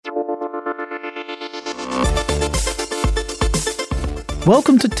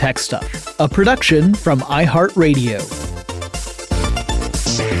Welcome to Tech Stuff, a production from iHeartRadio.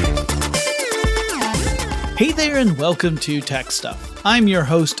 Hey there and welcome to Tech Stuff. I'm your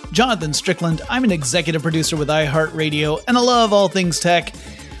host, Jonathan Strickland. I'm an executive producer with iHeartRadio, and I love all things tech.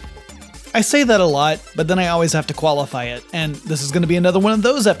 I say that a lot, but then I always have to qualify it, and this is going to be another one of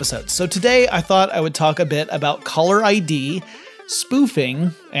those episodes. So today I thought I would talk a bit about caller ID,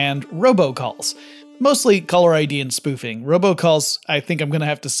 spoofing, and robocalls. Mostly caller ID and spoofing. Robocalls, I think I'm going to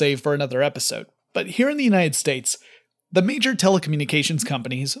have to save for another episode. But here in the United States, the major telecommunications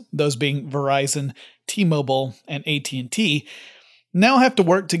companies, those being Verizon, T-Mobile, and AT&T, now have to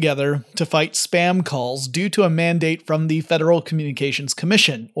work together to fight spam calls due to a mandate from the Federal Communications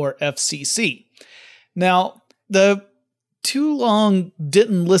Commission, or FCC. Now, the too long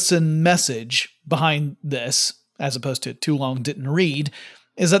didn't listen message behind this, as opposed to too long didn't read,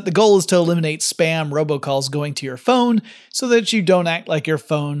 is that the goal is to eliminate spam robocalls going to your phone so that you don't act like your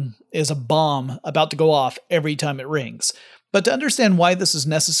phone is a bomb about to go off every time it rings. But to understand why this is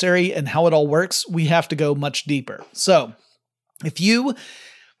necessary and how it all works, we have to go much deeper. So, if you,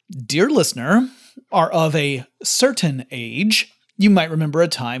 dear listener, are of a certain age, you might remember a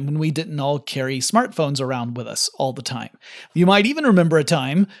time when we didn't all carry smartphones around with us all the time. You might even remember a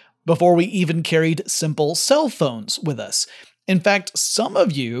time before we even carried simple cell phones with us. In fact, some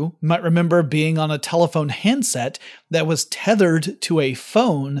of you might remember being on a telephone handset that was tethered to a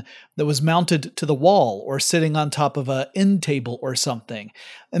phone that was mounted to the wall or sitting on top of an end table or something.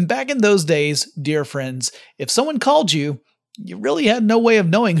 And back in those days, dear friends, if someone called you, you really had no way of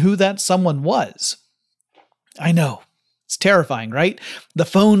knowing who that someone was. I know. It's terrifying, right? The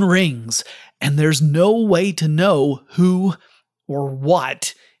phone rings, and there's no way to know who or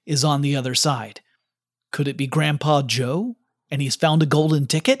what is on the other side. Could it be Grandpa Joe, and he's found a golden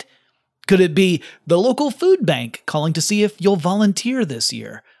ticket? Could it be the local food bank calling to see if you'll volunteer this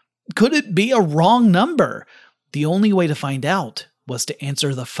year? Could it be a wrong number? The only way to find out was to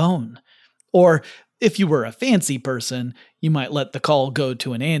answer the phone. Or, if you were a fancy person, you might let the call go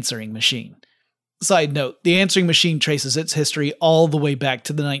to an answering machine. Side note, the answering machine traces its history all the way back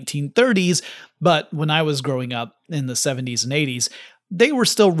to the 1930s, but when I was growing up in the 70s and 80s, they were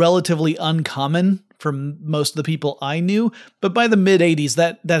still relatively uncommon for most of the people I knew, but by the mid-80s,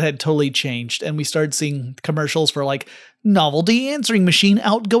 that had totally changed, and we started seeing commercials for, like, novelty answering machine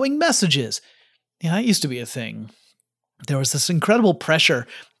outgoing messages. Yeah, that used to be a thing. There was this incredible pressure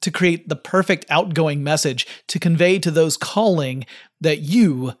to create the perfect outgoing message to convey to those calling that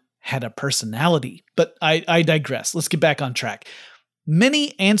you had a personality. But I digress. Let's get back on track.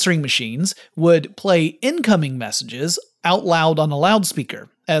 Many answering machines would play incoming messages out loud on a loudspeaker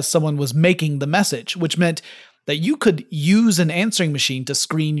as someone was making the message, which meant that you could use an answering machine to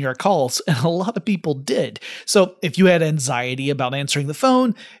screen your calls, and a lot of people did. So if you had anxiety about answering the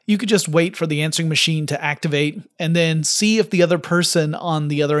phone, you could just wait for the answering machine to activate and then see if the other person on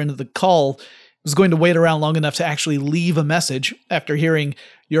the other end of the call was going to wait around long enough to actually leave a message after hearing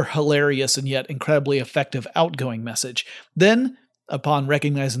your hilarious and yet incredibly effective outgoing message. Then, upon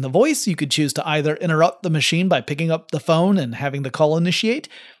recognizing the voice, you could choose to either interrupt the machine by picking up the phone and having the call initiate,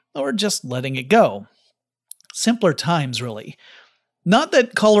 or just letting it go. Simpler times, really. Not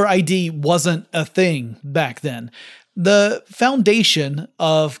that caller ID wasn't a thing back then. The foundation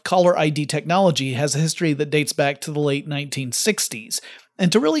of caller ID technology has a history that dates back to the late 1960s.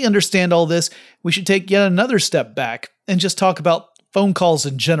 And to really understand all this, we should take yet another step back and just talk about phone calls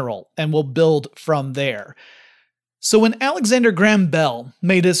in general, and we'll build from there. So when Alexander Graham Bell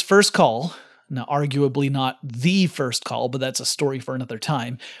made his first call, now arguably not the first call, but that's a story for another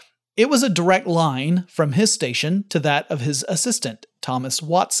time, it was a direct line from his station to that of his assistant, Thomas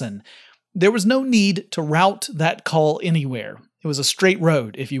Watson. There was no need to route that call anywhere. It was a straight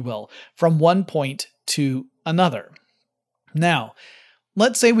road, if you will, from one point to another. Now,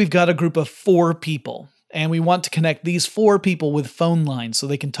 let's say we've got a group of 4 people, and we want to connect these 4 people with phone lines so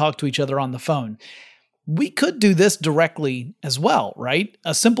they can talk to each other on the phone. We could do this directly as well, right?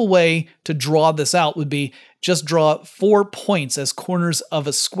 A simple way to draw this out would be just draw 4 points as corners of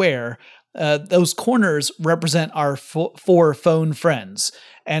a square. Those corners represent our 4 phone friends.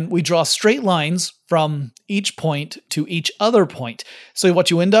 And we draw straight lines from each point to each other point. So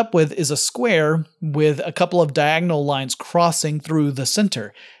what you end up with is a square with a couple of diagonal lines crossing through the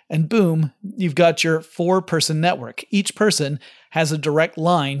center. And boom, you've got your 4-person network. Each person has a direct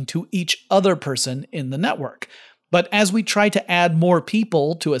line to each other person in the network. But as we try to add more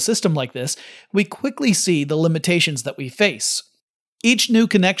people to a system like this, we quickly see the limitations that we face. Each new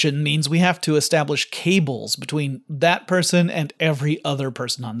connection means we have to establish cables between that person and every other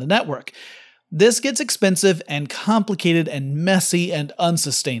person on the network. This gets expensive and complicated and messy and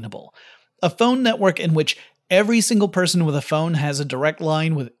unsustainable. A phone network in which every single person with a phone has a direct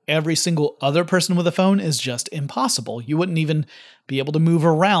line with every single other person with a phone is just impossible. You wouldn't even be able to move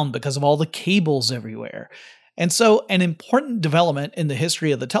around because of all the cables everywhere. And so, an important development in the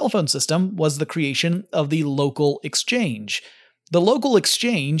history of the telephone system was the creation of the local exchange. The local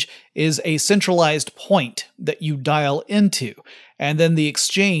exchange is a centralized point that you dial into, and then the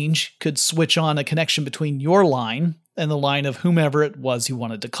exchange could switch on a connection between your line and the line of whomever it was you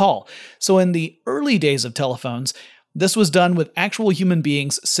wanted to call. So in the early days of telephones, this was done with actual human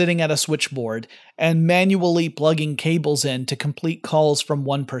beings sitting at a switchboard and manually plugging cables in to complete calls from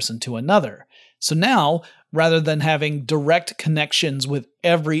one person to another. So now, rather than having direct connections with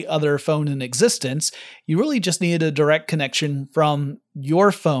every other phone in existence, you really just needed a direct connection from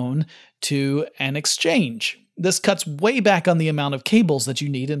your phone to an exchange. This cuts way back on the amount of cables that you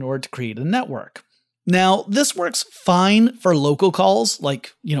need in order to create a network. Now, this works fine for local calls,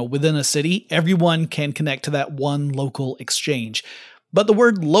 like, within a city, everyone can connect to that one local exchange. But the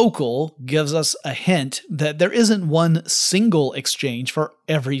word local gives us a hint that there isn't one single exchange for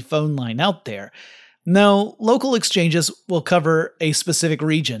every phone line out there. No, local exchanges will cover a specific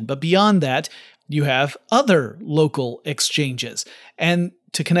region, but beyond that, you have other local exchanges. And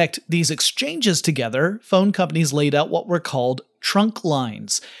to connect these exchanges together, phone companies laid out what were called trunk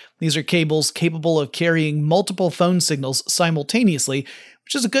lines. These are cables capable of carrying multiple phone signals simultaneously,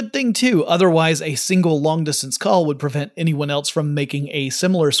 which is a good thing too. Otherwise, a single long-distance call would prevent anyone else from making a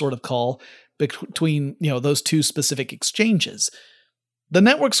similar sort of call between, those two specific exchanges. The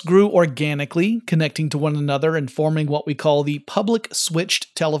networks grew organically, connecting to one another and forming what we call the Public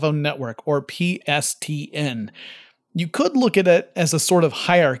Switched Telephone Network, or PSTN. You could look at it as a sort of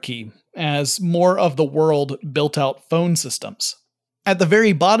hierarchy, as more of the world built out phone systems. At the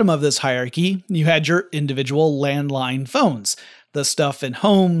very bottom of this hierarchy, you had your individual landline phones, the stuff in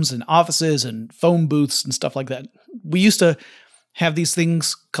homes and offices and phone booths and stuff like that. We used to have these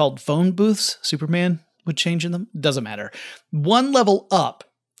things called phone booths. Superman would change in them. Doesn't matter. One level up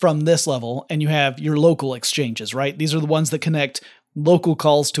from this level, and you have your local exchanges, right? These are the ones that connect local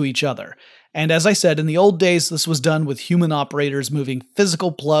calls to each other. And as I said, in the old days, this was done with human operators moving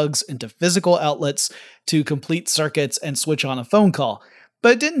physical plugs into physical outlets to complete circuits and switch on a phone call.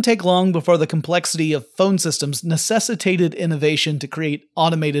 But it didn't take long before the complexity of phone systems necessitated innovation to create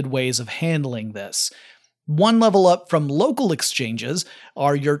automated ways of handling this. One level up from local exchanges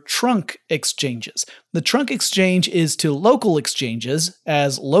are your trunk exchanges. The trunk exchange is to local exchanges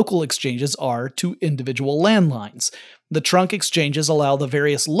as local exchanges are to individual landlines. The trunk exchanges allow the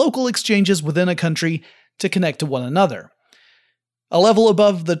various local exchanges within a country to connect to one another. A level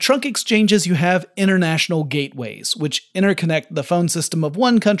above the trunk exchanges, you have international gateways, which interconnect the phone system of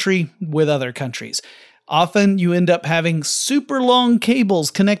one country with other countries. Often you end up having super long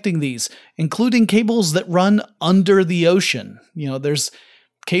cables connecting these, including cables that run under the ocean. There's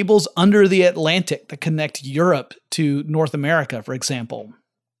cables under the Atlantic that connect Europe to North America, for example.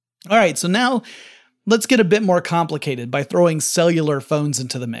 All right, so now let's get a bit more complicated by throwing cellular phones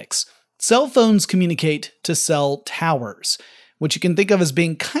into the mix. Cell phones communicate to cell towers, which you can think of as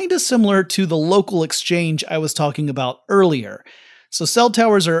being kind of similar to the local exchange I was talking about earlier. So cell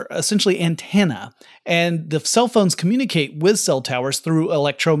towers are essentially antennae, and the cell phones communicate with cell towers through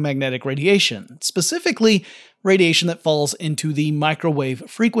electromagnetic radiation, specifically radiation that falls into the microwave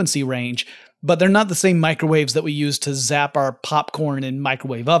frequency range, but they're not the same microwaves that we use to zap our popcorn in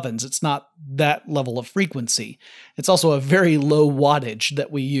microwave ovens. It's not that level of frequency. It's also a very low wattage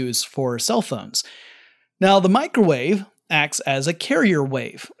that we use for cell phones. Now, the microwave acts as a carrier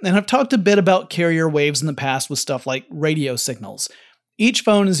wave, and I've talked a bit about carrier waves in the past with stuff like radio signals. Each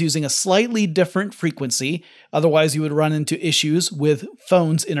phone is using a slightly different frequency, otherwise you would run into issues with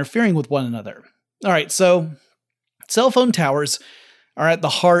phones interfering with one another. All right, so cell phone towers are at the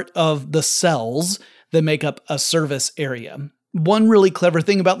heart of the cells that make up a service area. One really clever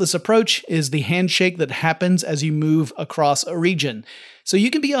thing about this approach is the handshake that happens as you move across a region. So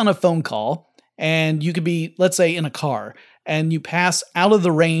you can be on a phone call, and you could be, let's say, in a car, and you pass out of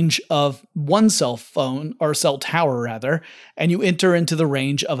the range of one cell phone, or cell tower rather, and you enter into the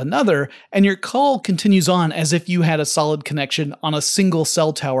range of another, and your call continues on as if you had a solid connection on a single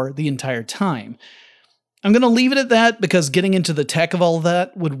cell tower the entire time. I'm going to leave it at that because getting into the tech of all of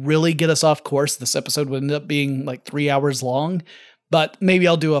that would really get us off course. This episode would end up being like 3 hours long. But maybe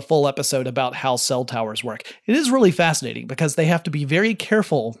I'll do a full episode about how cell towers work. It is really fascinating because they have to be very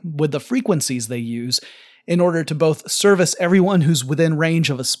careful with the frequencies they use in order to both service everyone who's within range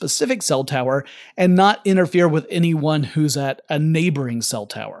of a specific cell tower and not interfere with anyone who's at a neighboring cell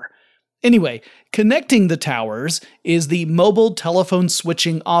tower. Anyway, connecting the towers is the Mobile Telephone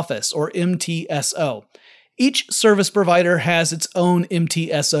Switching Office, or MTSO. Each service provider has its own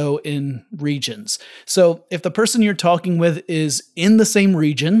MTSO in regions. So if the person you're talking with is in the same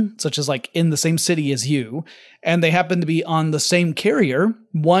region, such as like in the same city as you, and they happen to be on the same carrier,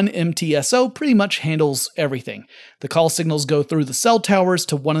 one MTSO pretty much handles everything. The call signals go through the cell towers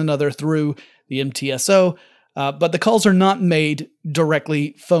to one another through the MTSO, but the calls are not made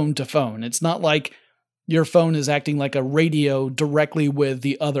directly phone to phone. It's not like your phone is acting like a radio directly with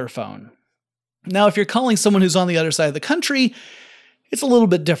the other phone. Now, if you're calling someone who's on the other side of the country, it's a little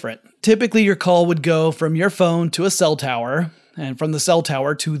bit different. Typically, your call would go from your phone to a cell tower, and from the cell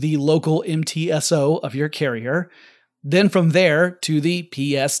tower to the local MTSO of your carrier, then from there to the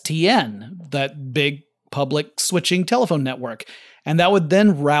PSTN, that big public switching telephone network. And that would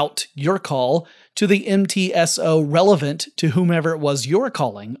then route your call to the MTSO relevant to whomever it was you're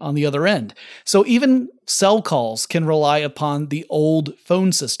calling on the other end. So even cell calls can rely upon the old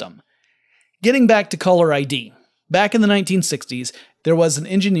phone system. Getting back to caller ID, back in the 1960s, there was an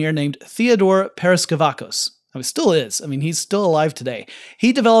engineer named Theodore Paraskevakos. Still is. He's still alive today.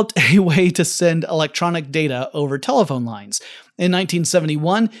 He developed a way to send electronic data over telephone lines. In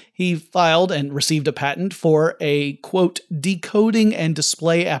 1971, he filed and received a patent for a, quote, decoding and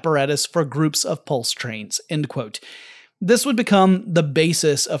display apparatus for groups of pulse trains, end quote. This would become the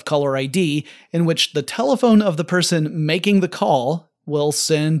basis of caller ID, in which the telephone of the person making the call will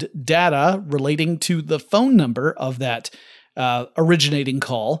send data relating to the phone number of that originating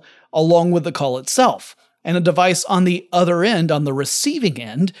call, along with the call itself. And a device on the other end, on the receiving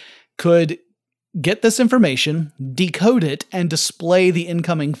end, could get this information, decode it, and display the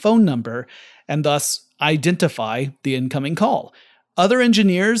incoming phone number, and thus identify the incoming call. Other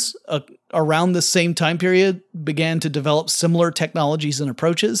engineers around the same time period began to develop similar technologies and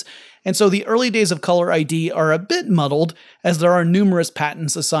approaches, and so the early days of caller ID are a bit muddled, as there are numerous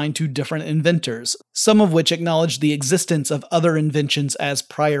patents assigned to different inventors, some of which acknowledge the existence of other inventions as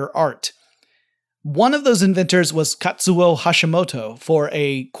prior art. One of those inventors was Katsuo Hashimoto for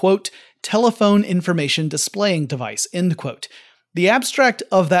a, quote, telephone information displaying device, end quote. The abstract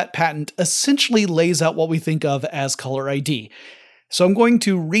of that patent essentially lays out what we think of as caller ID. So I'm going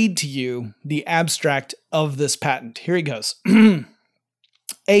to read to you the abstract of this patent. Here he goes.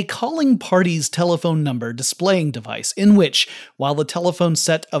 A calling party's telephone number displaying device in which, while the telephone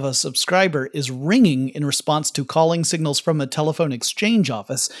set of a subscriber is ringing in response to calling signals from a telephone exchange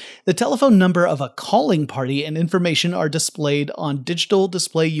office, the telephone number of a calling party and information are displayed on digital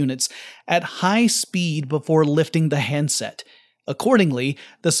display units at high speed before lifting the handset. Accordingly,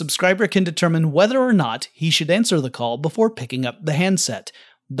 the subscriber can determine whether or not he should answer the call before picking up the handset.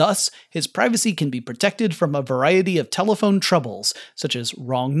 Thus, his privacy can be protected from a variety of telephone troubles, such as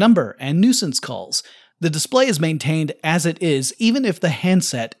wrong number and nuisance calls. The display is maintained as it is even if the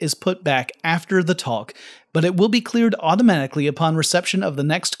handset is put back after the talk, but it will be cleared automatically upon reception of the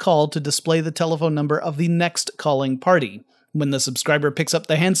next call to display the telephone number of the next calling party. When the subscriber picks up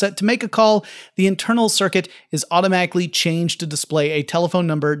the handset to make a call, the internal circuit is automatically changed to display a telephone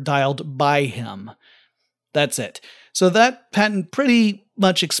number dialed by him. That's it. So that patent pretty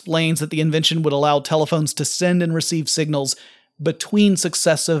much explains that the invention would allow telephones to send and receive signals between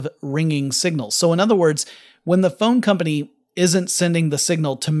successive ringing signals. So in other words, when the phone company isn't sending the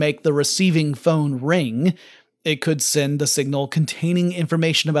signal to make the receiving phone ring, it could send the signal containing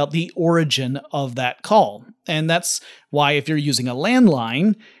information about the origin of that call. And that's why if you're using a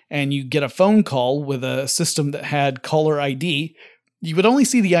landline and you get a phone call with a system that had caller ID, you would only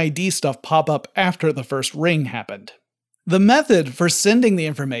see the ID stuff pop up after the first ring happened. The method for sending the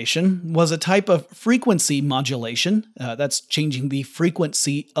information was a type of frequency modulation, that's changing the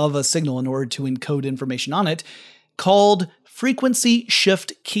frequency of a signal in order to encode information on it, called frequency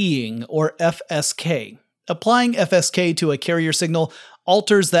shift keying, or FSK. Applying FSK to a carrier signal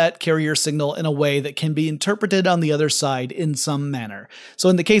alters that carrier signal in a way that can be interpreted on the other side in some manner. So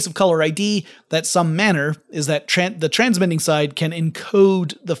in the case of caller ID, that some manner is that the transmitting side can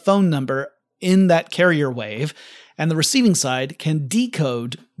encode the phone number in that carrier wave, and the receiving side can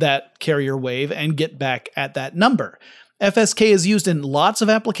decode that carrier wave and get back at that number. FSK is used in lots of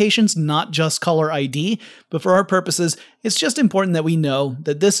applications, not just caller ID, but for our purposes, it's just important that we know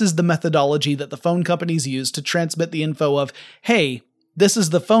that this is the methodology that the phone companies use to transmit the info of, hey, this is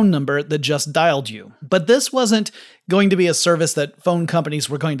the phone number that just dialed you. But this wasn't going to be a service that phone companies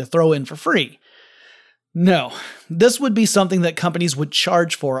were going to throw in for free. No, this would be something that companies would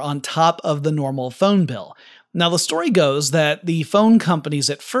charge for on top of the normal phone bill. Now, the story goes that the phone companies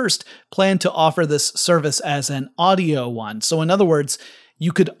at first planned to offer this service as an audio one. So in other words,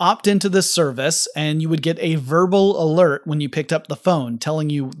 you could opt into this service and you would get a verbal alert when you picked up the phone telling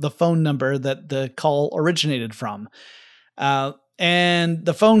you the phone number that the call originated from. And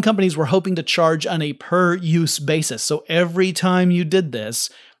the phone companies were hoping to charge on a per-use basis. So every time you did this,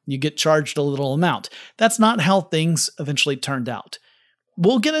 you get charged a little amount. That's not how things eventually turned out.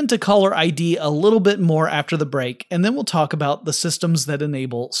 We'll get into caller ID a little bit more after the break, and then we'll talk about the systems that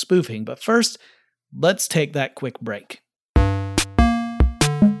enable spoofing. But first, let's take that quick break.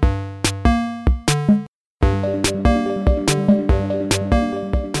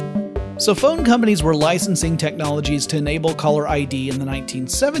 So phone companies were licensing technologies to enable caller ID in the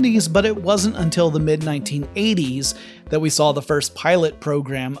 1970s, but it wasn't until the mid-1980s that we saw the first pilot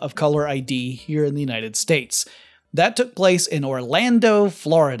program of caller ID here in the United States. That took place in Orlando,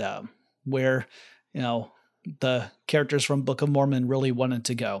 Florida, where, the characters from Book of Mormon really wanted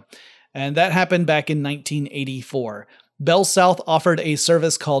to go. And that happened back in 1984. Bell South offered a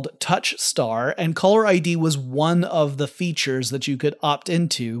service called TouchStar, and caller ID was one of the features that you could opt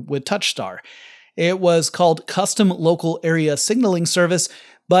into with TouchStar. It was called Custom Local Area Signaling Service,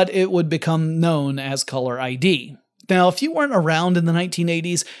 but it would become known as caller ID. Now, if you weren't around in the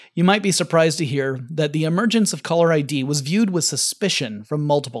 1980s, you might be surprised to hear that the emergence of caller ID was viewed with suspicion from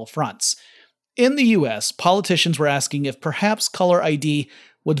multiple fronts. In the US, politicians were asking if perhaps caller ID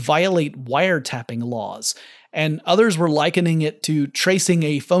would violate wiretapping laws, and others were likening it to tracing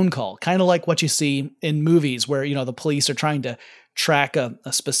a phone call, kind of like what you see in movies where, the police are trying to track a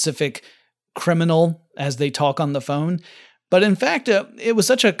specific criminal as they talk on the phone. But in fact, it was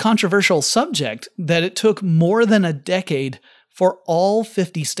such a controversial subject that it took more than a decade for all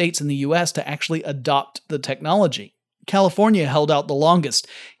 50 states in the US to actually adopt the technology. California held out the longest.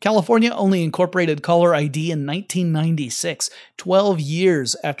 California only incorporated caller ID in 1996, 12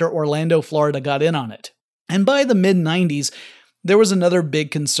 years after Orlando, Florida got in on it. And by the mid-90s, there was another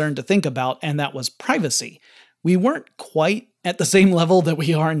big concern to think about, and that was privacy. We weren't quite at the same level that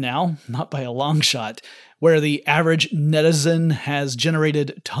we are now, not by a long shot, where the average netizen has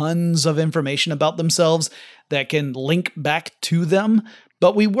generated tons of information about themselves that can link back to them.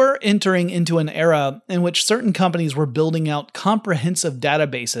 But we were entering into an era in which certain companies were building out comprehensive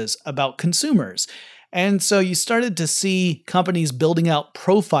databases about consumers. And so you started to see companies building out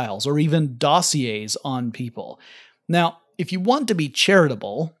profiles or even dossiers on people. Now, if you want to be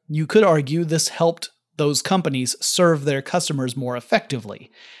charitable, you could argue this helped those companies serve their customers more effectively.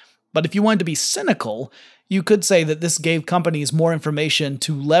 But if you wanted to be cynical, you could say that this gave companies more information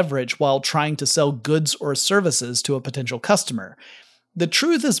to leverage while trying to sell goods or services to a potential customer. The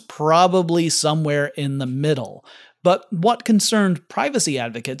truth is probably somewhere in the middle, but what concerned privacy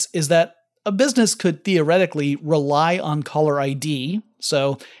advocates is that a business could theoretically rely on caller ID.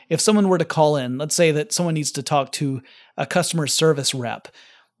 So if someone were to call in, let's say that someone needs to talk to a customer service rep,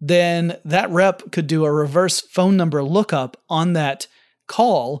 then that rep could do a reverse phone number lookup on that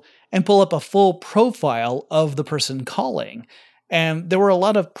call and pull up a full profile of the person calling. And there were a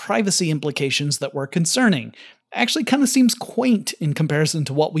lot of privacy implications that were concerning. Actually kind of seems quaint in comparison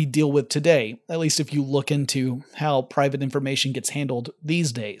to what we deal with today, at least if you look into how private information gets handled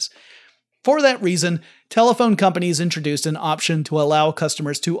these days. For that reason, telephone companies introduced an option to allow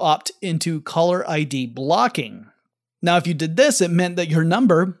customers to opt into caller ID blocking. Now, if you did this, it meant that your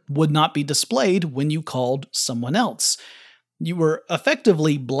number would not be displayed when you called someone else. You were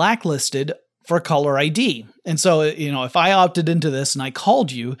effectively blacklisted for caller ID. And so, if I opted into this and I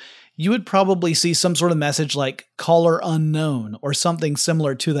called you, you would probably see some sort of message like caller unknown or something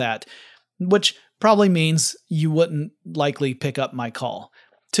similar to that, which probably means you wouldn't likely pick up my call.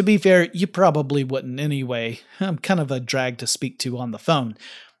 To be fair, you probably wouldn't anyway. I'm kind of a drag to speak to on the phone.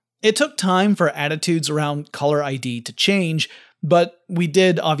 It took time for attitudes around caller ID to change, but we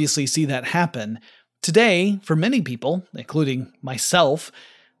did obviously see that happen. Today, for many people, including myself,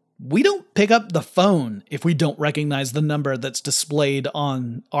 we don't pick up the phone if we don't recognize the number that's displayed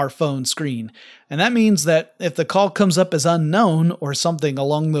on our phone screen. And that means that if the call comes up as unknown or something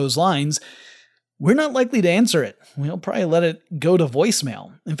along those lines, we're not likely to answer it. We'll probably let it go to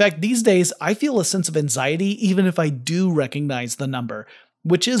voicemail. In fact, these days, I feel a sense of anxiety even if I do recognize the number,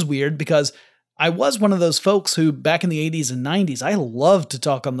 which is weird because I was one of those folks who, back in the 80s and 90s, I loved to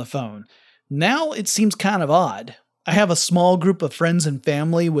talk on the phone. Now it seems kind of odd. I have a small group of friends and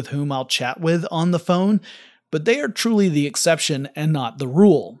family with whom I'll chat with on the phone, but they are truly the exception and not the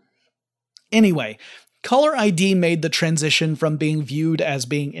rule. Anyway, Caller ID made the transition from being viewed as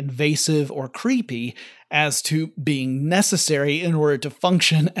being invasive or creepy as to being necessary in order to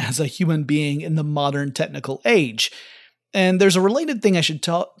function as a human being in the modern technical age. And there's a related thing I should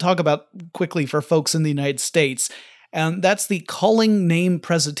talk about quickly for folks in the United States, and that's the calling name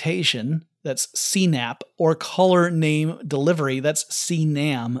presentation, that's CNAP, or caller name delivery, that's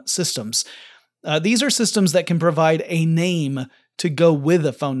CNAM systems. These are systems that can provide a name to go with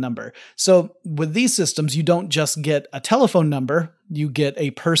a phone number. So with these systems, you don't just get a telephone number, you get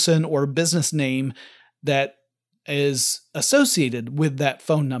a person or business name that is associated with that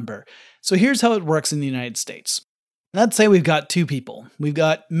phone number. So here's how it works in the United States. Let's say we've got two people. We've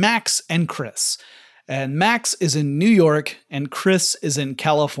got Max and Chris. And Max is in New York and Chris is in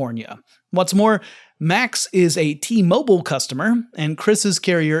California. What's more, Max is a T-Mobile customer and Chris's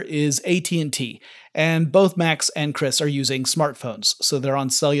carrier is AT&T. And both Max and Chris are using smartphones, so they're on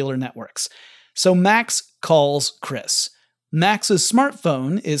cellular networks. So Max calls Chris. Max's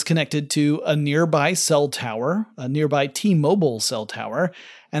smartphone is connected to a nearby cell tower, a nearby T-Mobile cell tower,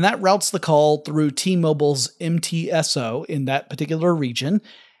 and that routes the call through T-Mobile's MTSO in that particular region.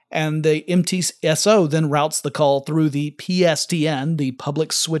 And the MTSO then routes the call through the PSTN, the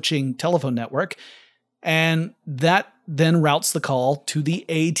public switching telephone network, and that then routes the call to the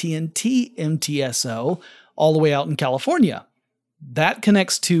AT&T MTSO all the way out in California. That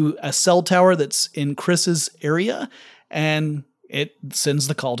connects to a cell tower that's in Chris's area, and it sends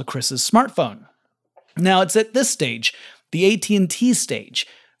the call to Chris's smartphone. Now, it's at this stage, the AT&T stage,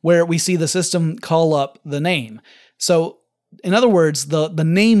 where we see the system call up the name. So, in other words, the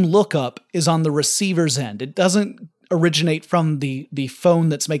name lookup is on the receiver's end. It doesn't originate from the phone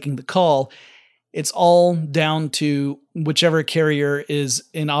that's making the call. It's all down to whichever carrier is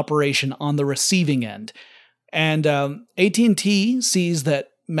in operation on the receiving end. And AT&T sees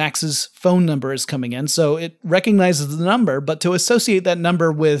that Max's phone number is coming in, so it recognizes the number, but to associate that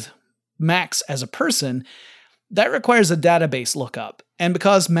number with Max as a person, that requires a database lookup. And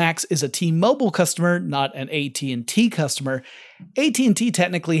because Max is a T-Mobile customer, not an AT&T customer, AT&T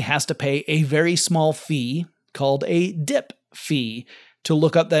technically has to pay a very small fee called a DIP fee to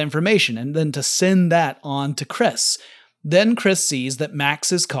look up that information and then to send that on to Chris. Then Chris sees that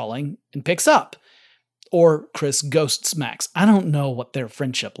Max is calling and picks up. Or Chris ghosts Max. I don't know what their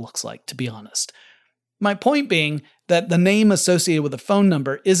friendship looks like, to be honest. My point being that the name associated with a phone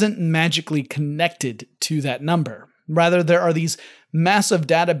number isn't magically connected to that number. Rather, there are these massive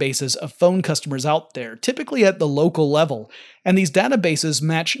databases of phone customers out there, typically at the local level, and these databases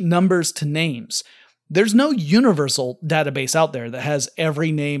match numbers to names. There's no universal database out there that has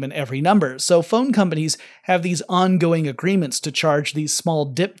every name and every number, so phone companies have these ongoing agreements to charge these small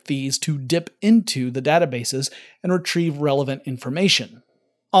dip fees to dip into the databases and retrieve relevant information.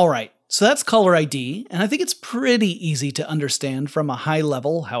 Alright, so that's caller ID, and I think it's pretty easy to understand from a high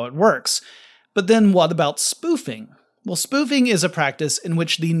level how it works. But then what about spoofing? Well, spoofing is a practice in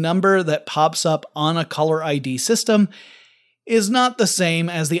which the number that pops up on a caller ID system is not the same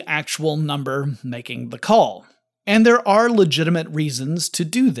as the actual number making the call. And there are legitimate reasons to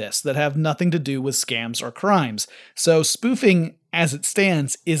do this that have nothing to do with scams or crimes. So spoofing, as it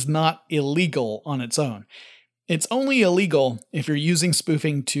stands, is not illegal on its own. It's only illegal if you're using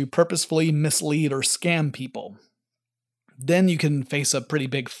spoofing to purposefully mislead or scam people. Then you can face a pretty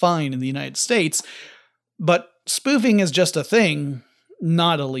big fine in the United States, but spoofing is just a thing,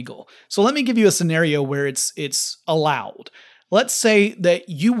 not illegal. So let me give you a scenario where it's allowed. Let's say that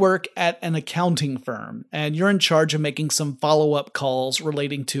you work at an accounting firm and you're in charge of making some follow-up calls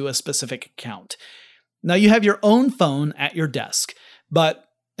relating to a specific account. Now you have your own phone at your desk,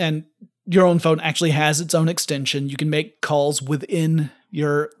 and your own phone actually has its own extension. You can make calls within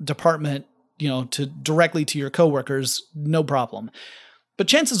your department, directly to your coworkers, no problem. But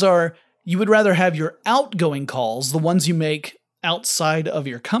chances are you would rather have your outgoing calls, the ones you make outside of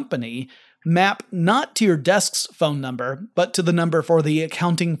your company, map not to your desk's phone number, but to the number for the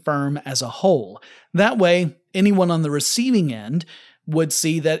accounting firm as a whole. That way, anyone on the receiving end would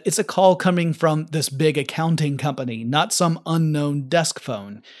see that it's a call coming from this big accounting company, not some unknown desk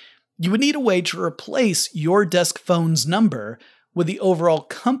phone. You would need a way to replace your desk phone's number with the overall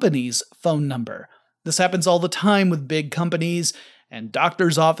company's phone number. This happens all the time with big companies and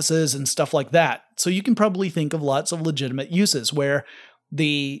doctors' offices and stuff like that. So you can probably think of lots of legitimate uses where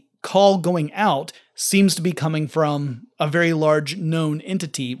the call going out seems to be coming from a very large known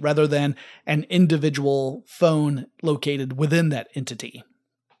entity rather than an individual phone located within that entity.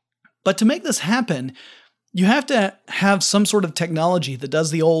 But to make this happen, you have to have some sort of technology that does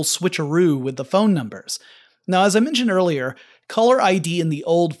the old switcheroo with the phone numbers. Now, as I mentioned earlier, Caller ID in the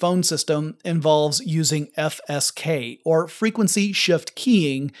old phone system involves using FSK, or frequency shift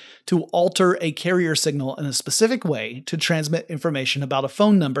keying, to alter a carrier signal in a specific way to transmit information about a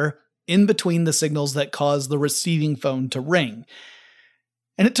phone number in between the signals that cause the receiving phone to ring.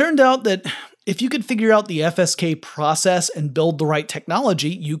 And it turned out that if you could figure out the FSK process and build the right technology,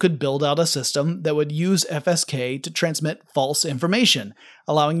 you could build out a system that would use FSK to transmit false information,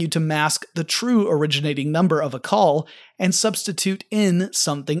 allowing you to mask the true originating number of a call and substitute in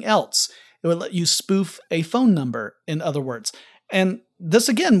something else. It would let you spoof a phone number, in other words. And this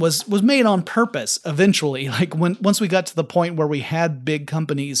again was made on purpose eventually. Like once we got to the point where we had big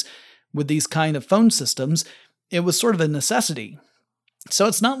companies with these kind of phone systems, it was sort of a necessity. So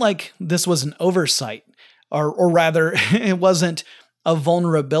it's not like this was an oversight, or rather, it wasn't a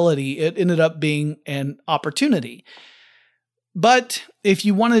vulnerability. It ended up being an opportunity. But if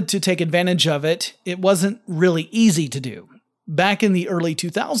you wanted to take advantage of it, it wasn't really easy to do. Back in the early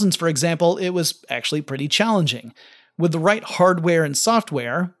 2000s, for example, it was actually pretty challenging. With the right hardware and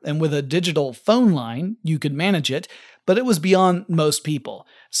software, and with a digital phone line, you could manage it, but it was beyond most people.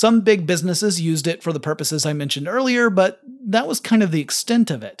 Some big businesses used it for the purposes I mentioned earlier, but that was kind of the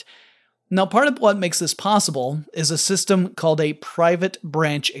extent of it. Now, part of what makes this possible is a system called a private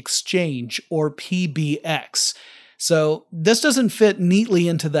branch exchange, or PBX. So this doesn't fit neatly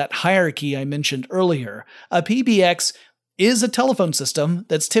into that hierarchy I mentioned earlier. A PBX is a telephone system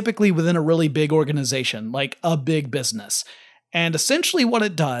that's typically within a really big organization, like a big business. And essentially what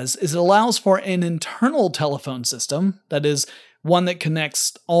it does is it allows for an internal telephone system, that is, one that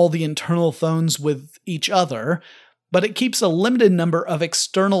connects all the internal phones with each other, but it keeps a limited number of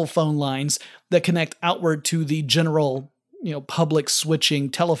external phone lines that connect outward to the general, public switching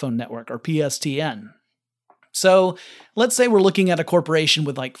telephone network, or PSTN. So let's say we're looking at a corporation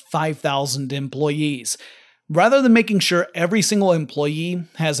with like 5,000 employees. Rather than making sure every single employee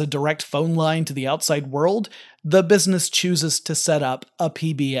has a direct phone line to the outside world, the business chooses to set up a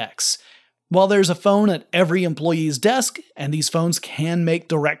PBX. While there's a phone at every employee's desk, and these phones can make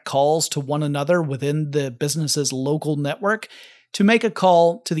direct calls to one another within the business's local network, to make a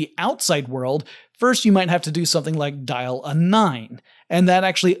call to the outside world, first you might have to do something like dial a 9, and that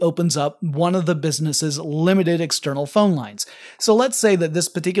actually opens up one of the business's limited external phone lines. So let's say that this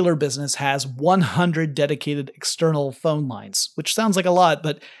particular business has 100 dedicated external phone lines, which sounds like a lot,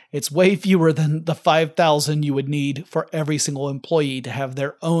 but it's way fewer than the 5,000 you would need for every single employee to have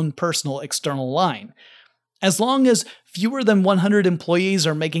their own personal external line. As long as fewer than 100 employees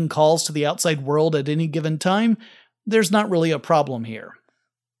are making calls to the outside world at any given time, there's not really a problem here.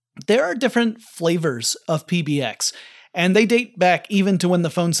 There are different flavors of PBX, and they date back even to when the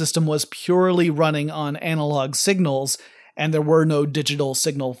phone system was purely running on analog signals and there were no digital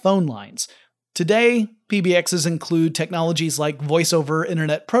signal phone lines. Today, PBXs include technologies like Voice over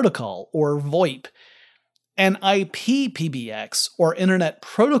Internet Protocol, or VoIP. An IP PBX, or Internet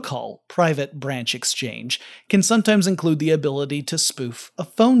Protocol Private Branch Exchange, can sometimes include the ability to spoof a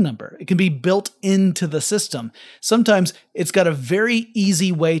phone number. It can be built into the system. Sometimes it's got a very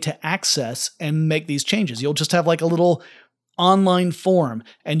easy way to access and make these changes. You'll just have like a little online form,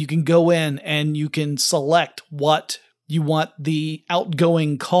 and you can go in and you can select what you want the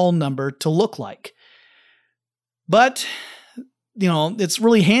outgoing call number to look like. But, it's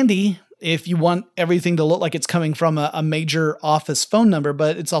really handy if you want everything to look like it's coming from a major office phone number,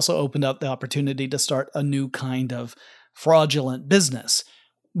 but it's also opened up the opportunity to start a new kind of fraudulent business.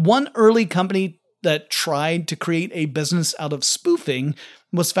 One early company that tried to create a business out of spoofing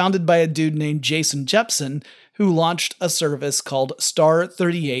was founded by a dude named Jason Jepson, who launched a service called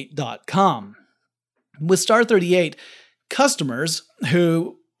Star38.com. With Star38, customers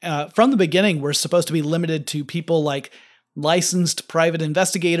who, from the beginning, were supposed to be limited to people like licensed private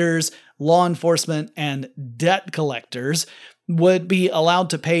investigators, law enforcement, and debt collectors, would be allowed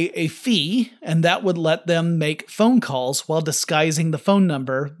to pay a fee, and that would let them make phone calls while disguising the phone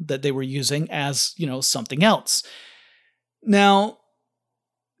number that they were using as, something else. Now,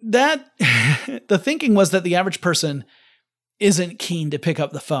 the thinking was that the average person isn't keen to pick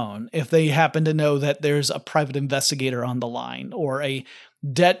up the phone if they happen to know that there's a private investigator on the line or a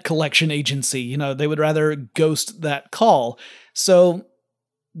debt collection agency. They would rather ghost that call. So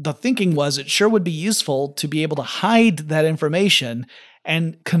the thinking was it sure would be useful to be able to hide that information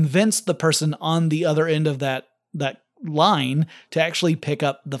and convince the person on the other end of that line to actually pick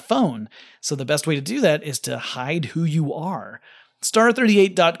up the phone. So the best way to do that is to hide who you are.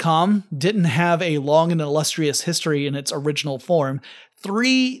 Star38.com didn't have a long and illustrious history in its original form.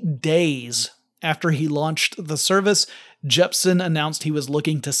 3 days after he launched the service, Jepsen announced he was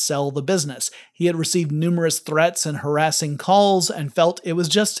looking to sell the business. He had received numerous threats and harassing calls and felt it was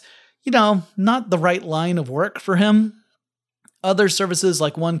just, not the right line of work for him. Other services,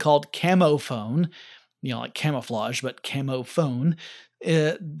 like one called Camo Phone, like camouflage, but Camo Phone,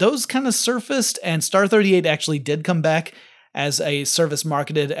 those kind of surfaced, and Star 38 actually did come back as a service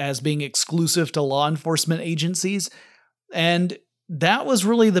marketed as being exclusive to law enforcement agencies. And that was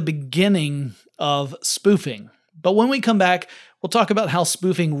really the beginning of spoofing. But when we come back, we'll talk about how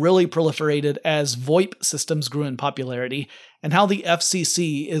spoofing really proliferated as VoIP systems grew in popularity and how the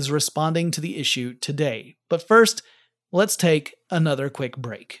FCC is responding to the issue today. But first, let's take another quick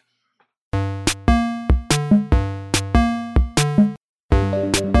break.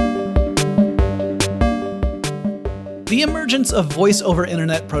 The emergence of voice over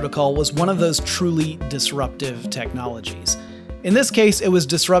internet protocol was one of those truly disruptive technologies. In this case, it was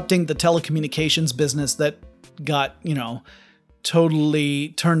disrupting the telecommunications business that got, totally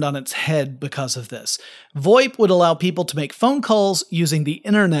turned on its head because of this. VoIP would allow people to make phone calls using the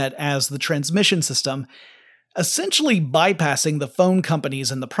internet as the transmission system, essentially bypassing the phone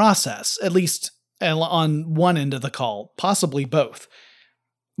companies in the process, at least on one end of the call, possibly both.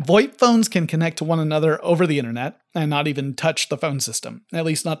 VoIP phones can connect to one another over the internet and not even touch the phone system, at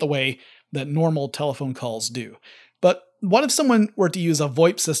least not the way that normal telephone calls do. But what if someone were to use a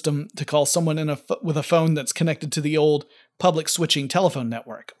VoIP system to call someone with a phone that's connected to the old public switching telephone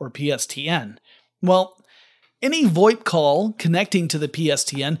network, or PSTN? Well, any VoIP call connecting to the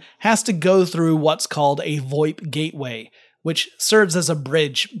PSTN has to go through what's called a VoIP gateway, which serves as a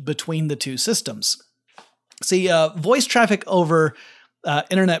bridge between the two systems. See, voice traffic over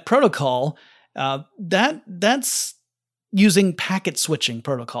internet protocol, that's using packet switching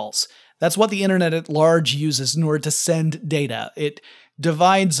protocols. That's what the internet at large uses in order to send data. It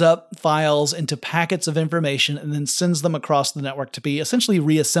divides up files into packets of information and then sends them across the network to be essentially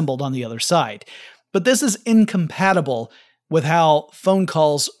reassembled on the other side. But this is incompatible with how phone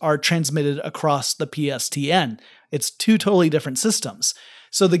calls are transmitted across the PSTN. It's two totally different systems.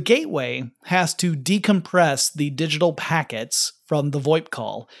 So the gateway has to decompress the digital packets from the VoIP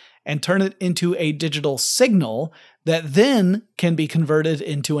call and turn it into a digital signal that then can be converted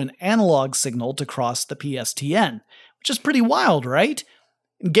into an analog signal to cross the PSTN, which is pretty wild, right?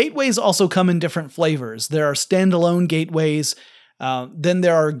 Gateways also come in different flavors. There are standalone gateways. Then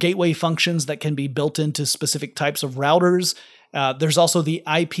there are gateway functions that can be built into specific types of routers. There's also the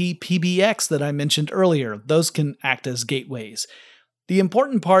IP PBX that I mentioned earlier. Those can act as gateways. The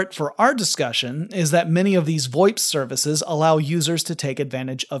important part for our discussion is that many of these VoIP services allow users to take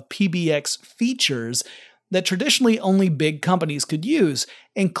advantage of PBX features that traditionally only big companies could use,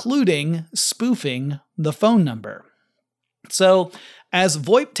 including spoofing the phone number. So, as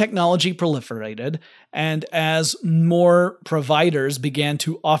VoIP technology proliferated, and as more providers began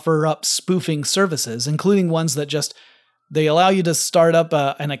to offer up spoofing services, including ones that they allow you to start up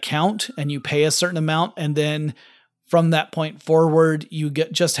an account and you pay a certain amount, and then from that point forward, you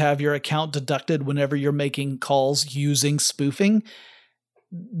just have your account deducted whenever you're making calls using spoofing.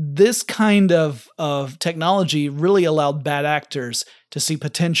 This kind of technology really allowed bad actors to see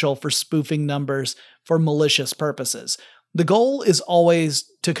potential for spoofing numbers for malicious purposes. The goal is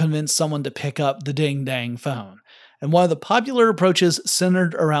always to convince someone to pick up the ding-dang phone. And one of the popular approaches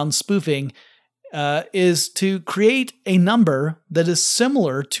centered around spoofing is to create a number that is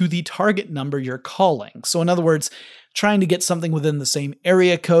similar to the target number you're calling. So in other words, trying to get something within the same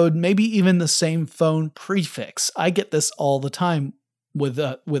area code, maybe even the same phone prefix. I get this all the time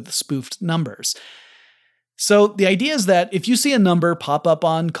with spoofed numbers. So the idea is that if you see a number pop up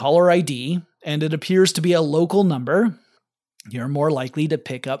on caller ID and it appears to be a local number, you're more likely to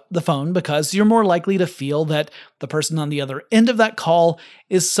pick up the phone because you're more likely to feel that the person on the other end of that call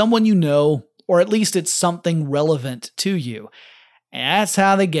is someone you know, or at least it's something relevant to you. And that's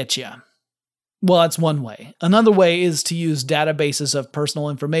how they get you. Well, that's one way. Another way is to use databases of personal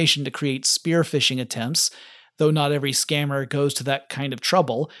information to create spear phishing attempts, though not every scammer goes to that kind of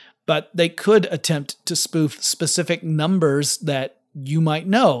trouble, but they could attempt to spoof specific numbers that you might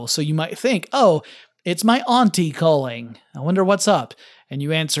know. So you might think, oh, it's my auntie calling. I wonder what's up. And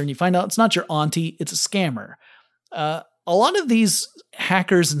you answer and you find out it's not your auntie, it's a scammer. A lot of these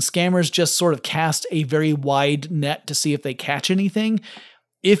hackers and scammers just sort of cast a very wide net to see if they catch anything.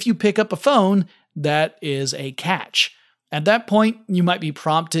 If you pick up a phone, that is a catch. At that point, you might be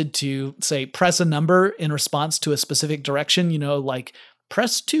prompted to, say, press a number in response to a specific direction, like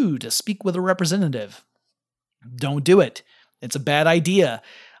press 2 to speak with a representative. Don't do it. It's a bad idea.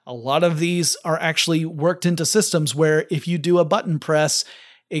 A lot of these are actually worked into systems where if you do a button press,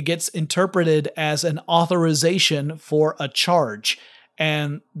 it gets interpreted as an authorization for a charge.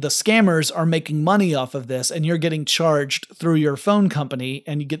 And the scammers are making money off of this, and you're getting charged through your phone company,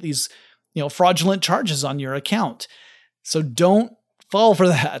 and you get these, fraudulent charges on your account. So don't fall for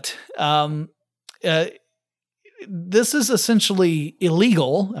that. This is essentially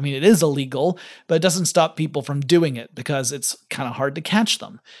illegal. I mean, it is illegal, but it doesn't stop people from doing it because it's kind of hard to catch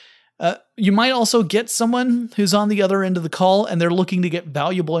them. You might also get someone who's on the other end of the call and they're looking to get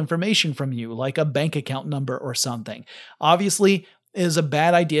valuable information from you, like a bank account number or something. Obviously, it is a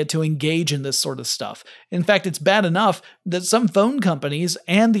bad idea to engage in this sort of stuff. In fact, it's bad enough that some phone companies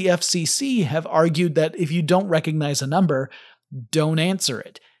and the FCC have argued that if you don't recognize a number, don't answer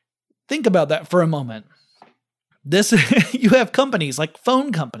it. Think about that for a moment. You have companies like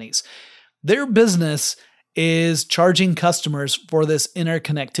phone companies. Their business is charging customers for this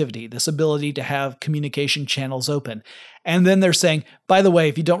interconnectivity, this ability to have communication channels open. And then they're saying, by the way,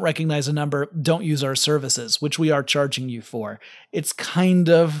 if you don't recognize a number, don't use our services, which we are charging you for. It's kind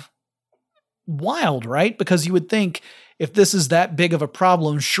of wild, right? Because you would think if this is that big of a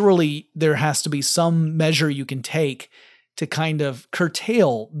problem, surely there has to be some measure you can take to kind of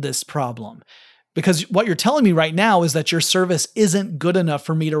curtail this problem. Because what you're telling me right now is that your service isn't good enough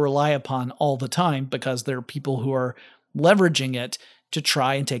for me to rely upon all the time because there are people who are leveraging it to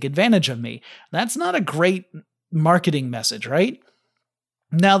try and take advantage of me. That's not a great marketing message, right?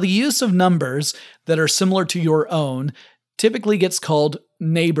 Now, the use of numbers that are similar to your own typically gets called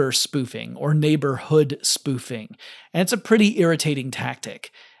neighbor spoofing or neighborhood spoofing, and it's a pretty irritating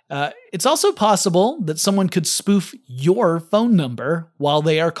tactic. It's also possible that someone could spoof your phone number while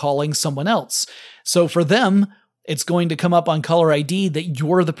they are calling someone else. So for them, it's going to come up on caller ID that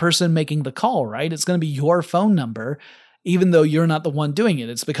you're the person making the call, right? It's going to be your phone number, even though you're not the one doing it.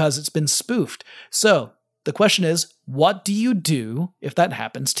 It's because it's been spoofed. So the question is, what do you do if that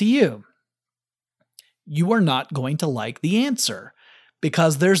happens to you? You are not going to like the answer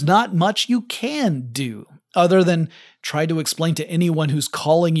because there's not much you can do other than try to explain to anyone who's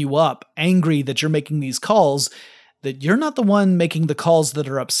calling you up, angry that you're making these calls, that you're not the one making the calls that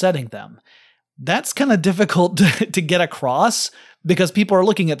are upsetting them. That's kind of difficult to get across because people are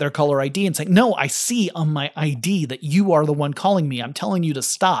looking at their caller ID and saying, no, I see on my ID that you are the one calling me. I'm telling you to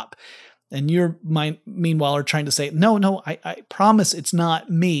stop. And you're meanwhile are trying to say, no, I promise it's not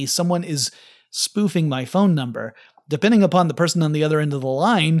me. Someone is spoofing my phone number. Depending upon the person on the other end of the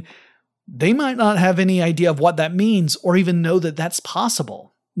line, they might not have any idea of what that means or even know that that's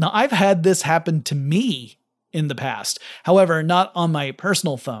possible. Now, I've had this happen to me in the past. However, not on my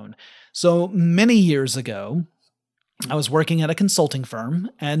personal phone. So many years ago, I was working at a consulting firm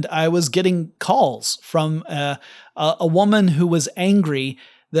and I was getting calls from a woman who was angry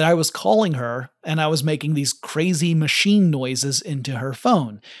that I was calling her and I was making these crazy machine noises into her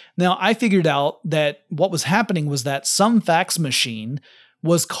phone. Now, I figured out that what was happening was that some fax machine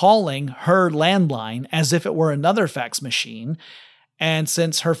was calling her landline as if it were another fax machine. And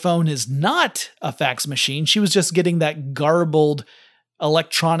since her phone is not a fax machine, she was just getting that garbled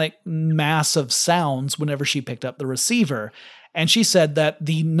electronic mass of sounds whenever she picked up the receiver. And she said that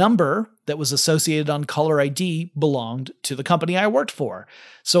the number that was associated on caller ID belonged to the company I worked for.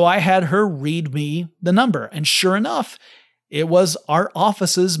 So I had her read me the number. And sure enough, it was our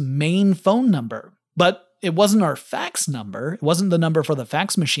office's main phone number. But it wasn't our fax number. It wasn't the number for the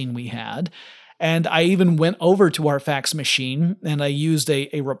fax machine we had. And I even went over to our fax machine and I used a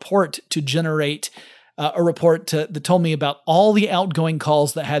report to generate a report that told me about all the outgoing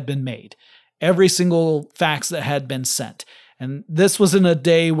calls that had been made, every single fax that had been sent. And this was in a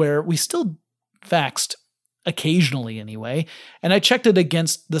day where we still faxed occasionally anyway. And I checked it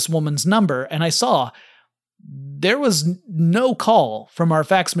against this woman's number and I saw there was no call from our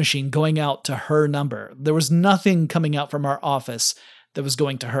fax machine going out to her number. There was nothing coming out from our office that was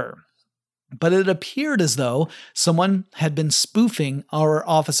going to her. But it appeared as though someone had been spoofing our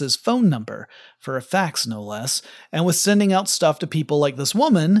office's phone number, for a fax no less, and was sending out stuff to people like this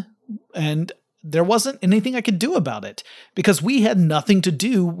woman, and there wasn't anything I could do about it, because we had nothing to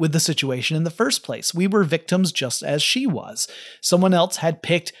do with the situation in the first place. We were victims just as she was. Someone else had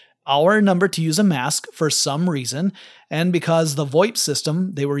picked our number to use a mask for some reason, and because the VoIP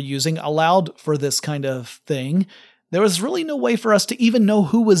system they were using allowed for this kind of thing, there was really no way for us to even know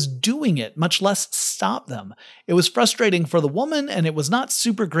who was doing it, much less stop them. It was frustrating for the woman, and it was not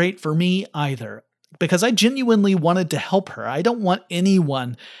super great for me either, because I genuinely wanted to help her. I don't want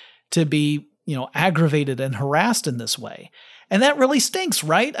anyone to be, aggravated and harassed in this way. And that really stinks,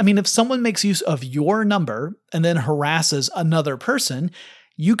 right? I mean, if someone makes use of your number and then harasses another person,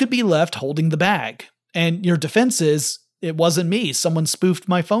 you could be left holding the bag. And your defense is, it wasn't me. Someone spoofed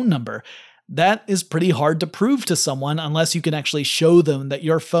my phone number. That is pretty hard to prove to someone unless you can actually show them that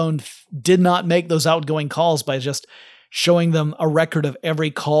your phone did not make those outgoing calls by just showing them a record of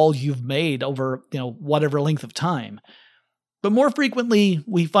every call you've made over, whatever length of time. But more frequently,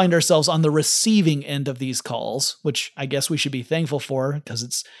 we find ourselves on the receiving end of these calls, which I guess we should be thankful for because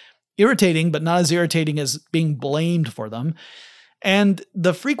it's irritating, but not as irritating as being blamed for them. And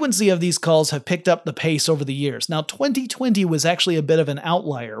the frequency of these calls have picked up the pace over the years. Now, 2020 was actually a bit of an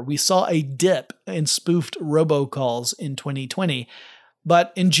outlier. We saw a dip in spoofed robocalls in 2020.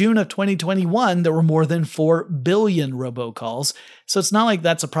 But in June of 2021, there were more than 4 billion robocalls. So it's not like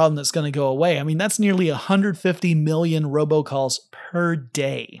that's a problem that's going to go away. I mean, that's nearly 150 million robocalls per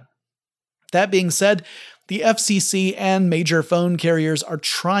day. That being said, the FCC and major phone carriers are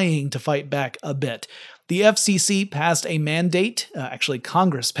trying to fight back a bit. The FCC passed a mandate, actually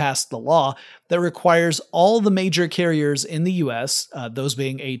Congress passed the law, that requires all the major carriers in the US, those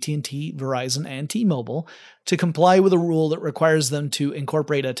being AT&T, Verizon, and T-Mobile, to comply with a rule that requires them to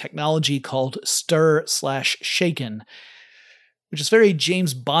incorporate a technology called stir/shaken, which is very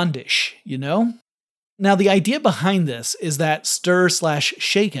James Bondish, Now, the idea behind this is that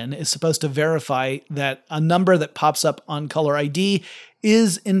stir/shaken is supposed to verify that a number that pops up on caller ID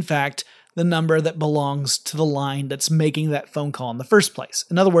is, in fact, the number that belongs to the line that's making that phone call in the first place.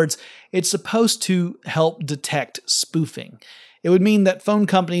 In other words, it's supposed to help detect spoofing. It would mean that phone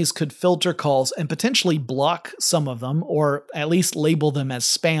companies could filter calls and potentially block some of them, or at least label them as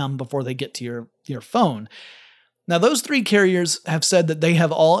spam before they get to your phone. Now, those 3 carriers have said that they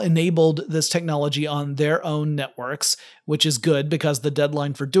have all enabled this technology on their own networks, which is good because the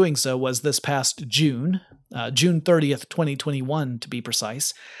deadline for doing so was this past June 30th, 2021 to be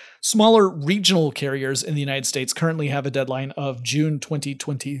precise. Smaller regional carriers in the United States currently have a deadline of June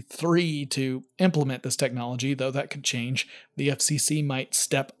 2023 to implement this technology, though that could change. The FCC might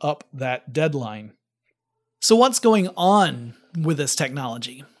step up that deadline. So what's going on with this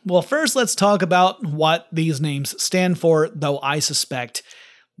technology? Well, first let's talk about what these names stand for, though I suspect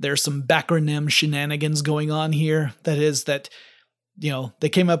there's some backronym shenanigans going on here. That is that they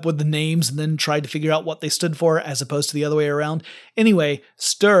came up with the names and then tried to figure out what they stood for as opposed to the other way around. Anyway,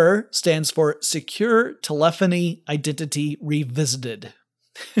 STIR stands for Secure Telephony Identity Revisited.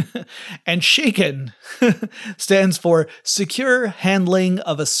 And SHAKEN stands for Secure Handling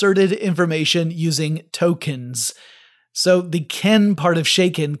of Asserted Information Using Tokens. So the "ken" part of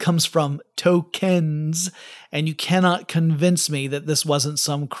SHAKEN comes from tokens, and you cannot convince me that this wasn't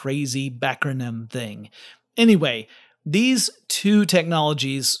some crazy backronym thing. Anyway, these 2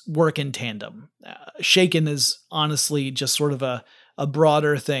 technologies work in tandem. SHAKEN is honestly just sort of a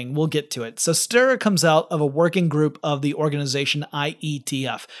broader thing. We'll get to it. So STIR comes out of a working group of the organization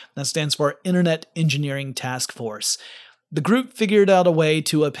IETF. That stands for Internet Engineering Task Force. The group figured out a way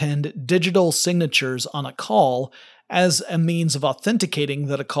to append digital signatures on a call as a means of authenticating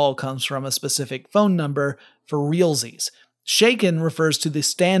that a call comes from a specific phone number for realsies. SHAKEN refers to the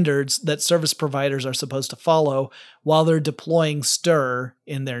standards that service providers are supposed to follow while they're deploying STIR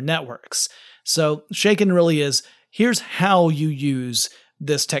in their networks. So SHAKEN really is, here's how you use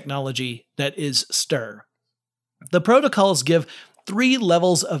this technology that is STIR. The protocols give 3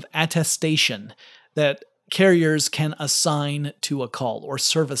 levels of attestation that carriers can assign to a call, or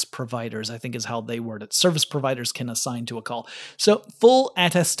service providers, I think is how they word it. Service providers can assign to a call. So full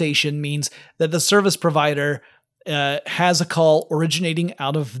attestation means that the service provider has a call originating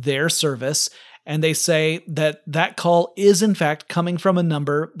out of their service, and they say that that call is in fact coming from a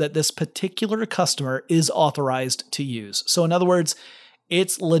number that this particular customer is authorized to use. So in other words,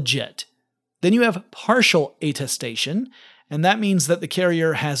 it's legit. Then you have partial attestation, and that means that the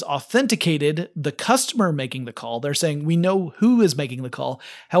carrier has authenticated the customer making the call. They're saying, we know who is making the call.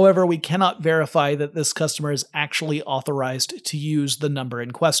 However, we cannot verify that this customer is actually authorized to use the number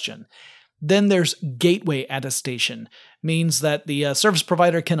in question. Then there's gateway attestation, means that the service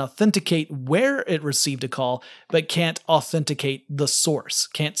provider can authenticate where it received a call, but can't authenticate the source,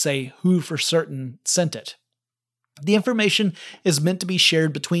 can't say who for certain sent it. The information is meant to be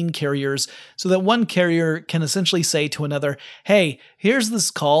shared between carriers so that one carrier can essentially say to another, hey, here's this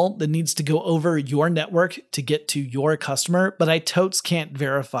call that needs to go over your network to get to your customer, but I totes can't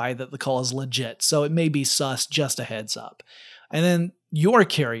verify that the call is legit, so it may be sus, just a heads up. And then your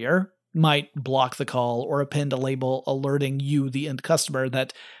carrier might block the call or append a label alerting you, the end customer,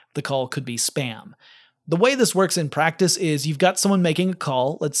 that the call could be spam. The way this works in practice is you've got someone making a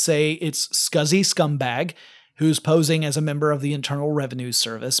call, let's say it's Scuzzy Scumbag, who's posing as a member of the Internal Revenue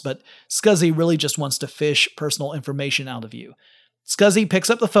Service, but Scuzzy really just wants to fish personal information out of you. SCSI picks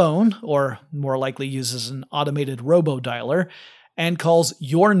up the phone, or more likely uses an automated robo-dialer, and calls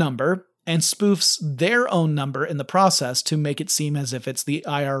your number and spoofs their own number in the process to make it seem as if it's the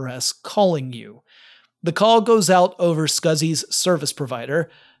IRS calling you. The call goes out over SCSI's service provider,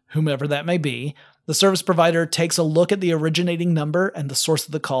 whomever that may be. The service provider takes a look at the originating number and the source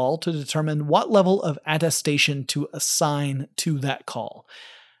of the call to determine what level of attestation to assign to that call.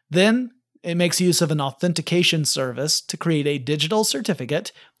 Then, it makes use of an authentication service to create a digital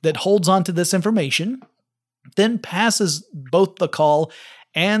certificate that holds onto this information, then passes both the call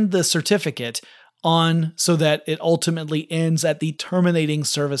and the certificate on so that it ultimately ends at the terminating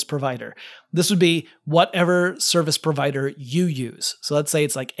service provider. This would be whatever service provider you use. So let's say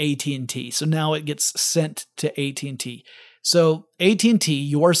it's like AT&T. So now it gets sent to AT&T. So AT&T,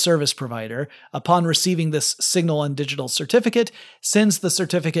 your service provider, upon receiving this signal and digital certificate, sends the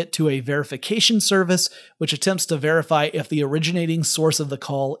certificate to a verification service, which attempts to verify if the originating source of the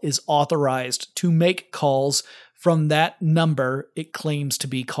call is authorized to make calls from that number it claims to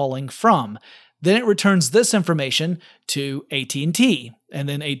be calling from. Then it returns this information to AT&T, and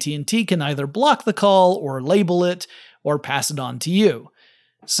then AT&T can either block the call or label it or pass it on to you.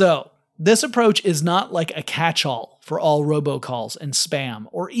 So, this approach is not like a catch-all for all robocalls and spam,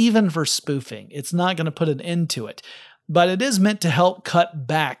 or even for spoofing. It's not going to put an end to it, but it is meant to help cut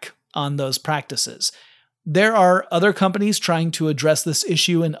back on those practices. There are other companies trying to address this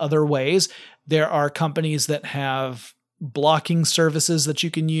issue in other ways. There are companies that have blocking services that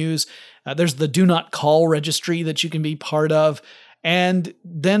you can use. There's the Do Not Call registry that you can be part of. And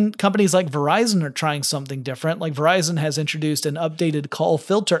then companies like Verizon are trying something different. Like Verizon has introduced an updated call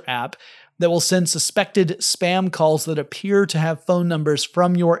filter app that will send suspected spam calls that appear to have phone numbers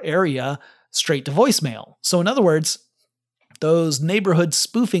from your area straight to voicemail. So in other words, those neighborhood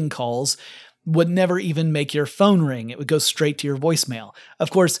spoofing calls would never even make your phone ring. It would go straight to your voicemail.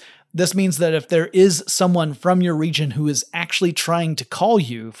 Of course, this means that if there is someone from your region who is actually trying to call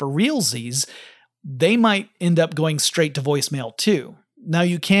you for realsies, they might end up going straight to voicemail too. Now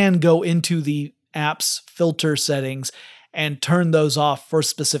you can go into the app's filter settings and turn those off for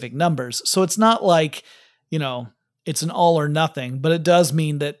specific numbers. So it's not like, it's an all or nothing, but it does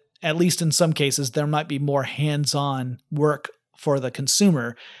mean that at least in some cases, there might be more hands-on work for the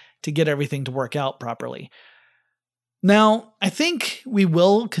consumer to get everything to work out properly. Now, I think we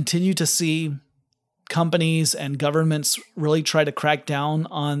will continue to see companies and governments really try to crack down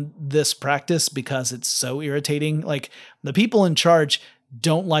on this practice because it's so irritating. Like, the people in charge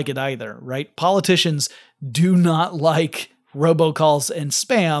don't like it either, right? Politicians do not like robocalls and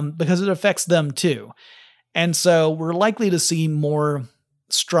spam because it affects them too. And so we're likely to see more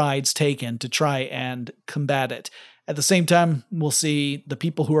strides taken to try and combat it. At the same time, we'll see the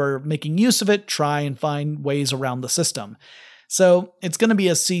people who are making use of it try and find ways around the system. So it's going to be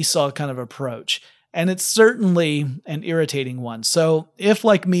a seesaw kind of approach. And it's certainly an irritating one. So if,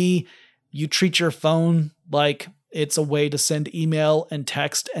 like me, you treat your phone like it's a way to send email and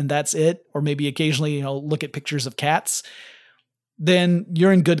text and that's it, or maybe occasionally, look at pictures of cats, then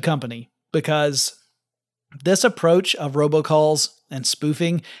you're in good company, because this approach of robocalls and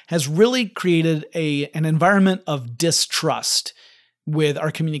spoofing has really created an environment of distrust with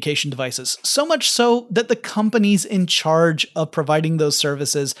our communication devices. So much so that the companies in charge of providing those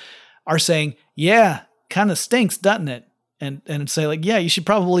services are saying, yeah, kind of stinks, doesn't it? And say like, yeah, you should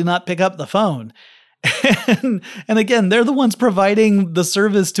probably not pick up the phone. And again, they're the ones providing the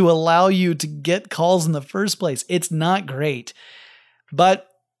service to allow you to get calls in the first place. It's not great. But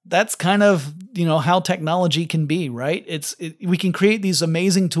that's kind of, how technology can be, right? We can create these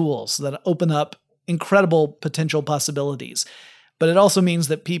amazing tools that open up incredible potential possibilities. But it also means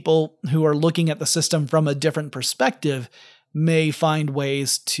that people who are looking at the system from a different perspective may find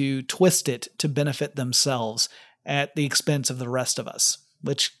ways to twist it to benefit themselves at the expense of the rest of us,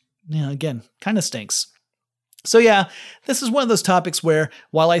 which, again, kind of stinks. So yeah, this is one of those topics where,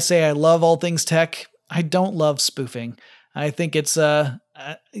 while I say I love all things tech, I don't love spoofing. I think it's,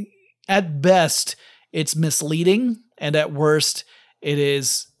 at best, it's misleading, and at worst, it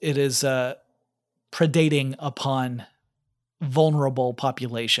is predating upon vulnerable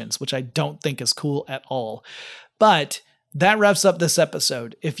populations, which I don't think is cool at all. But that wraps up this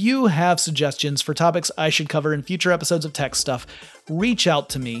episode. If you have suggestions for topics I should cover in future episodes of Tech Stuff, reach out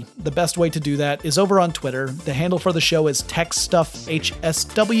to me. The best way to do that is over on Twitter. The handle for the show is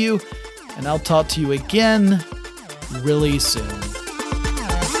TechStuffHSW, and I'll talk to you again really soon.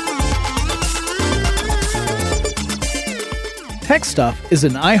 Tech Stuff is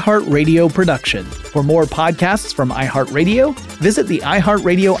an iHeartRadio production. For more podcasts from iHeartRadio, visit the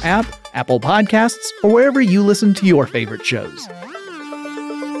iHeartRadio app, Apple Podcasts, or wherever you listen to your favorite shows.